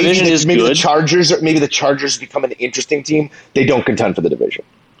division is good. Maybe the Chargers become an interesting team. They don't contend for the division.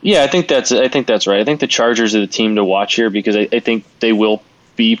 Yeah, I think that's right. I think the Chargers are the team to watch here because I think they will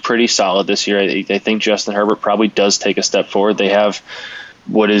be pretty solid this year. I think Justin Herbert probably does take a step forward. They have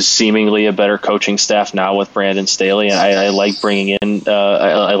what is seemingly a better coaching staff now with Brandon Staley, and I like bringing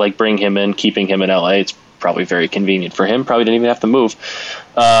him in, keeping him in LA. It's probably very convenient for him. Probably didn't even have to move.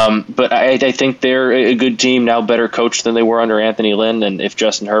 But I think they're a good team now, better coached than they were under Anthony Lynn. And if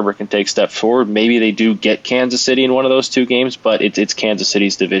Justin Herbert can take steps forward, maybe they do get Kansas City in one of those two games. But it's Kansas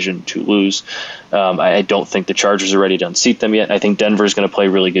City's division to lose. I don't think the Chargers are ready to unseat them yet. I think Denver's going to play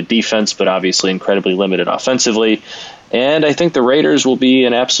really good defense, but obviously incredibly limited offensively. And I think the Raiders will be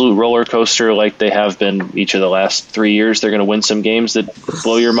an absolute roller coaster like they have been each of the last 3 years. They're going to win some games that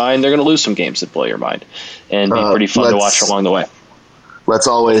blow your mind. They're going to lose some games that blow your mind. And be pretty fun to watch along the way. Let's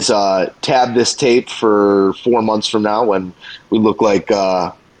always tab this tape for 4 months from now when we look like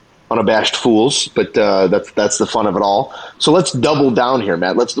unabashed fools, but that's the fun of it all. So let's double down here,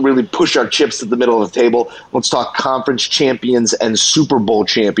 Matt. Let's really push our chips to the middle of the table. Let's talk conference champions and Super Bowl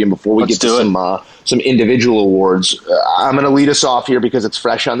champion before we get to some individual awards. I'm going to lead us off here because it's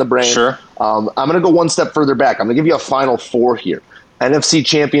fresh on the brain. Sure. I'm going to go one step further back. I'm going to give you a Final Four here. NFC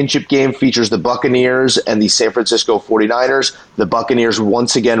Championship game features the Buccaneers and the San Francisco 49ers. The Buccaneers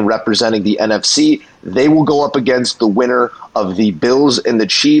once again representing the NFC. They will go up against the winner of the Bills and the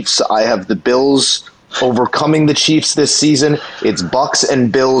Chiefs. I have the Bills overcoming the Chiefs this season. It's Bucs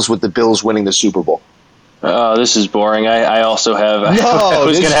and Bills, with the Bills winning the Super Bowl. Oh, this is boring. I also have. I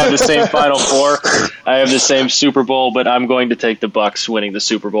was going to have the same Final Four. I have the same Super Bowl, but I'm going to take the Bucs winning the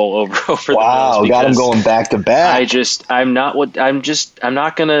Super Bowl over the Bills. Wow, got them going back to back. I'm not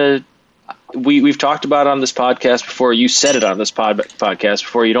going to. We've talked about it on this podcast before. You said it on this podcast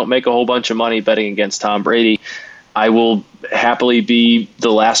before. You don't make a whole bunch of money betting against Tom Brady. I will happily be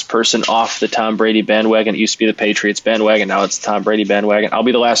the last person off the Tom Brady bandwagon. It used to be the Patriots bandwagon. Now it's the Tom Brady bandwagon. I'll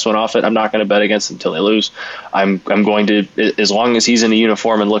be the last one off it. I'm not going to bet against them until they lose. I'm going to, as long as he's in a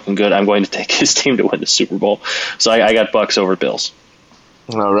uniform and looking good, I'm going to take his team to win the Super Bowl. So I got Bucs over Bills.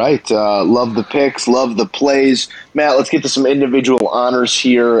 All right. Love the picks. Love the plays. Matt, let's get to some individual honors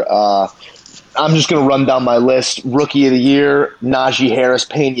here. I'm just going to run down my list. Rookie of the Year, Najee Harris,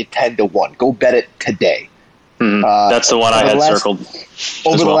 paying you 10-1. Go bet it today. That's the one I had circled.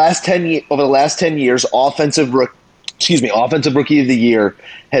 Over the last 10 years, offensive rookie of the year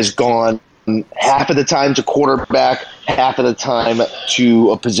has gone half of the time to quarterback, half of the time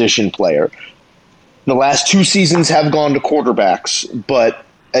to a position player. The last 2 seasons have gone to quarterbacks, but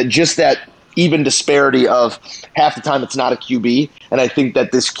just that even disparity of half the time it's not a QB. And I think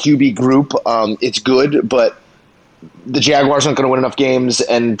that this QB group, it's good, but the Jaguars aren't going to win enough games,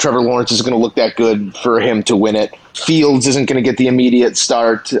 and Trevor Lawrence isn't going to look that good for him to win it. Fields isn't going to get the immediate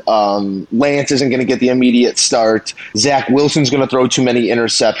start. Lance isn't going to get the immediate start. Zach Wilson's going to throw too many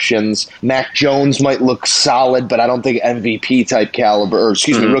interceptions. Mac Jones might look solid, but I don't think MVP type caliber, or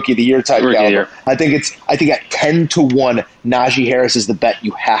Rookie of the Year type caliber. I think at 10-1, Najee Harris is the bet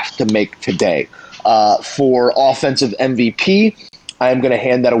you have to make today. For offensive MVP, I am going to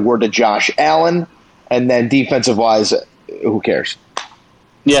hand that award to Josh Allen. And then defensive-wise, who cares?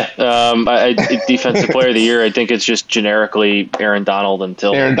 Yeah, defensive player of the year, I think it's just generically Aaron Donald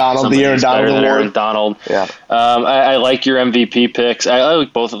until Aaron Donald award. Aaron Donald. Yeah. I like your MVP picks. I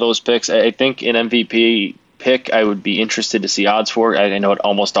like both of those picks. I think an MVP pick I would be interested to see odds for. I know it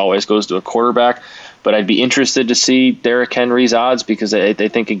almost always goes to a quarterback, but I'd be interested to see Derrick Henry's odds because I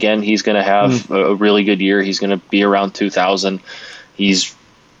think, again, he's going to have a really good year. He's going to be around 2,000. He's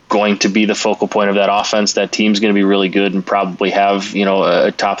going to be the focal point of that offense. That team's going to be really good and probably have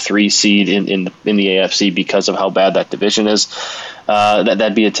a top 3 seed in the AFC because of how bad that division is.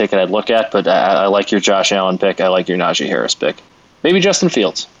 That'd be a ticket I'd look at. But I like your Josh Allen pick. I like your Najee Harris pick. Maybe Justin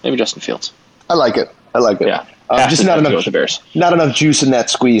Fields. I like it. Yeah. Just not enough juice in that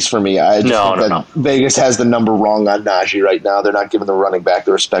squeeze for me. I just think that Vegas has the number wrong on Najee right now. They're not giving the running back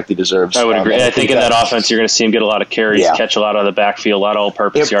the respect he deserves. I would agree. I think in that offense, you're going to see him get a lot of carries, catch a lot out of the backfield, a lot of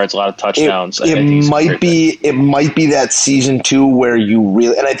all-purpose yards, a lot of touchdowns. It might be that season 2 where you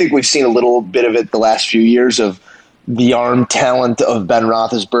really, and I think we've seen a little bit of it the last few years of the arm talent of Ben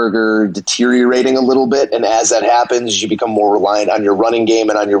Roethlisberger deteriorating a little bit, and as that happens, you become more reliant on your running game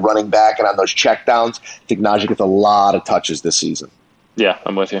and on your running back and on those checkdowns. I think Najee gets a lot of touches this season. Yeah,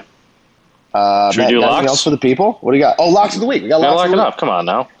 I'm with you. Matt, we do locks? Anything else for the people? What do you got? Oh, locks of the week. We got locks of the week. Up. Come on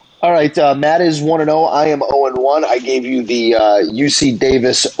now. All right, Matt is 1-0. I am 0-1. I gave you the UC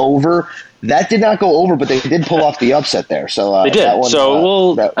Davis over. That did not go over, but they did pull off the upset there. So they did.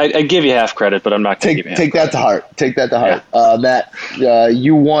 I give you half credit, but I'm not going to give you half credit. Take that to heart. Yeah. Matt,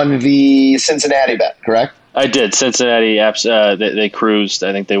 you won the Cincinnati bet, correct? I did. Cincinnati, they cruised.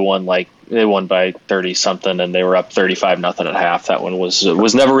 I think they won by 30 something, and they were up 35-0 at half. That one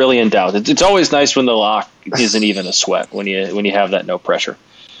was never really in doubt. It's always nice when the lock isn't even a sweat when you have that no pressure.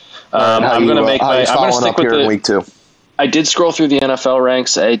 I'm going to stick with in week 2. I did scroll through the NFL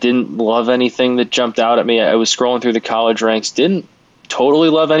ranks. I didn't love anything that jumped out at me. I was scrolling through the college ranks. Didn't totally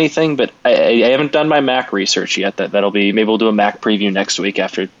love anything, but I haven't done my MAC research yet. That'll be, maybe we'll do a MAC preview next week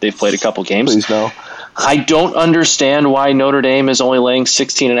after they've played a couple games. Please no. I don't understand why Notre Dame is only laying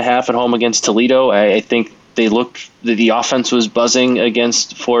 16.5 at home against Toledo. I think the offense was buzzing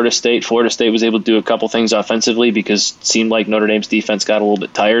against Florida State. Florida State was able to do a couple things offensively because it seemed like Notre Dame's defense got a little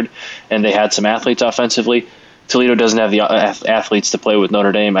bit tired, and they had some athletes offensively. Toledo doesn't have the athletes to play with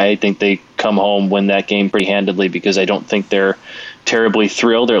Notre Dame. I think they come home, win that game pretty handedly because I don't think they're terribly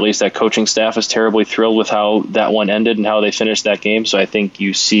thrilled, or at least that coaching staff is terribly thrilled with how that one ended and how they finished that game. So I think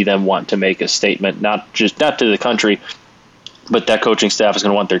you see them want to make a statement, not to the country, but that coaching staff is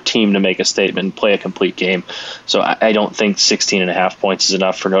going to want their team to make a statement and play a complete game. So I don't think 16.5 points is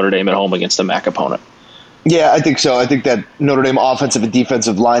enough for Notre Dame at home against a MAC opponent. Yeah, I think so. I think that Notre Dame offensive and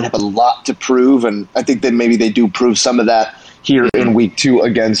defensive line have a lot to prove, and I think that maybe they do prove some of that here in week 2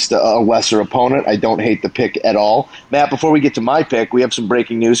 against a lesser opponent. I don't hate the pick at all. Matt, before we get to my pick, we have some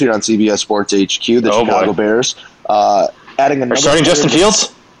breaking news here on CBS Sports HQ. The Chicago Bears adding another. Are starting Justin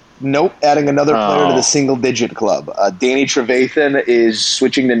Fields? Nope, adding another player to the single-digit club. Danny Trevathan is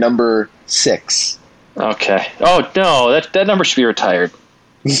switching to number 6. Okay. Oh no, that number should be retired.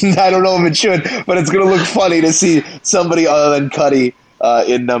 I don't know if it should, but it's going to look funny to see somebody other than Cuddy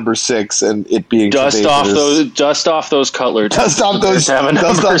in number 6, and it being dust off those Cutler, dust off those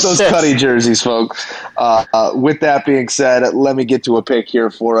Cuddy jerseys, folks. With that being said, let me get to a pick here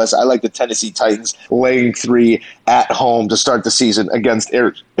for us. I like the Tennessee Titans laying 3 at home to start the season against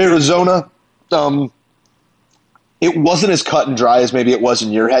Arizona. It wasn't as cut and dry as maybe it was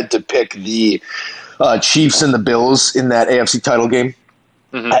in your head to pick the Chiefs and the Bills in that AFC title game.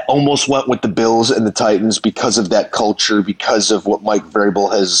 Mm-hmm. I almost went with the Bills and the Titans because of that culture, because of what Mike Vrabel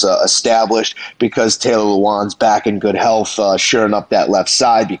has established, because Taylor Lewan's back in good health, shoring up that left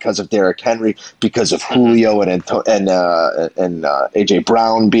side, because of Derrick Henry, because of Julio and A.J.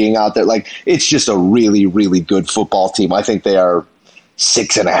 Brown being out there. Like, it's just a really, really good football team. I think they are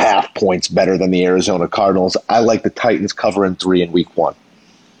 6.5 points better than the Arizona Cardinals. I like the Titans covering 3 in week 1.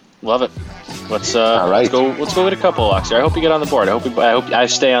 Love it. Let's go with a couple of locks here. I hope you get on the board. I hope I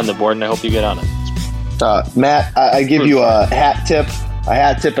stay on the board, and I hope you get on it. Matt, I give you a hat tip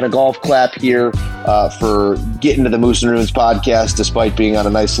and a golf clap here for getting to the Moose and Ruins podcast, despite being on a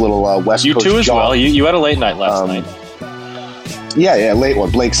nice little West Coast. You too as jaunt. well. You had a late night last night. Yeah, late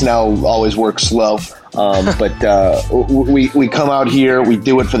one. Blake Snell always works slow, but we come out here, we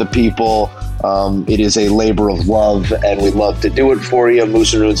do it for the people. It is a labor of love, and we love to do it for you,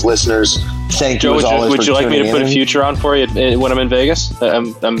 Moose and Ruins listeners. Thank you as always. Would you like me to put in. a future on for you when I'm in Vegas?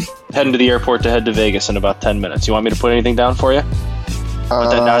 I'm heading to the airport to head to Vegas in about 10 minutes. You want me to put anything down for you? With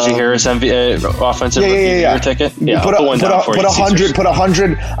that Najee Harris offensive ticket? Yeah, put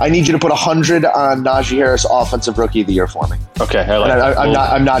 100. I need you to put 100 on Najee Harris offensive rookie of the year for me. Okay,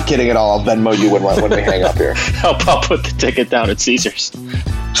 I'm not kidding at all. I'll Venmo you when we hang up here. I'll put the ticket down at Caesars.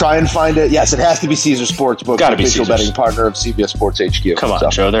 Try and find it. Yes, it has to be Caesars Sportsbook, the official betting partner of CBS Sports HQ. Come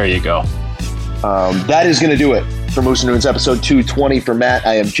on, Joe. There you go. That is going to do it for Moose and Ruins episode 220. For Matt,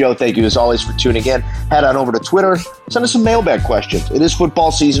 I am Joe. Thank you as always for tuning in. Head on over to Twitter. Send us some mailbag questions. It is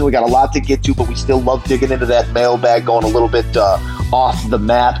football season. We got a lot to get to, but we still love digging into that mailbag, going a little bit off the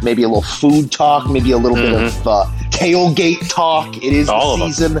map, maybe a little food talk, maybe a little bit of tailgate talk. It is the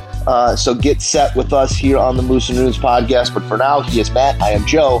season, so get set with us here on the Moose and Ruins podcast. But for now, he is Matt. I am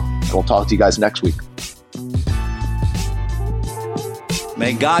Joe, and we'll talk to you guys next week.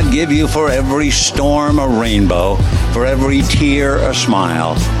 May God give you for every storm a rainbow, for every tear a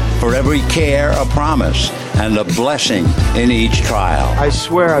smile, for every care a promise, and a blessing in each trial. I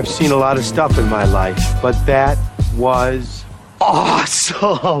swear I've seen a lot of stuff in my life, but that was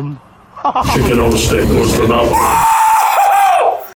awesome. Chicken on the steak was enough.